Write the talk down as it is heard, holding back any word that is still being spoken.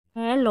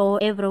Hello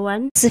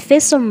everyone.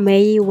 Sifiso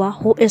Meyiwa,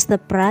 who is the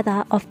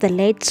brother of the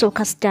late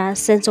soccer star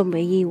Senzo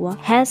Meyiwa,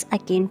 has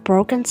again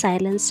broken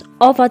silence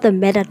over the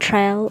murder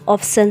trial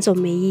of Senzo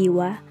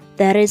Meyiwa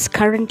that is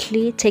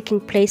currently taking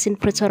place in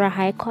Pretoria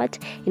High Court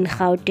in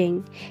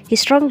Gauteng. He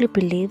strongly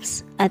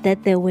believes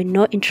that there were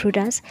no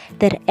intruders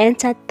that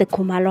entered the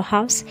Khumalo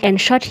house and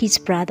shot his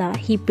brother.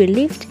 He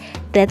believed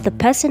that the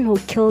person who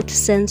killed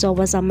Senzo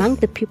was among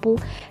the people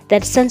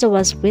that Senzo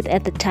was with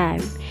at the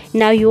time.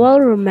 Now you all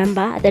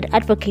remember that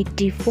Advocate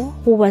Difo,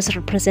 who was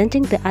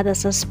representing the other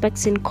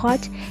suspects in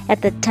court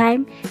at the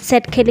time,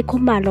 said Kelly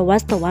Khumalo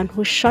was the one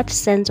who shot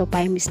Senzo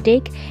by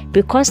mistake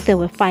because they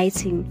were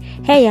fighting.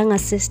 Her younger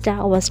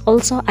sister was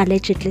also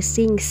allegedly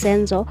seeing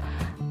Senzo,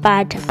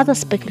 but other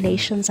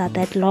speculations are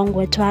that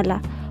Longwe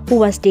Twala, who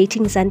was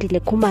dating Zandile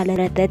Khumalo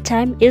at that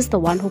time, is the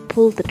one who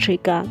pulled the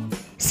trigger.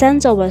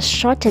 Senzo was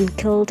shot and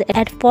killed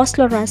at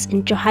Vosloorus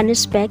in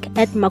Johannesburg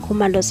at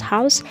Makhumalo's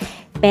house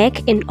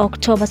back in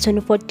October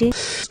 2014.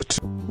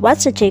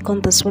 What's your take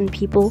on this one,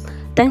 people?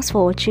 Thanks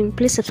for watching.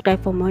 Please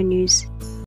subscribe for more news.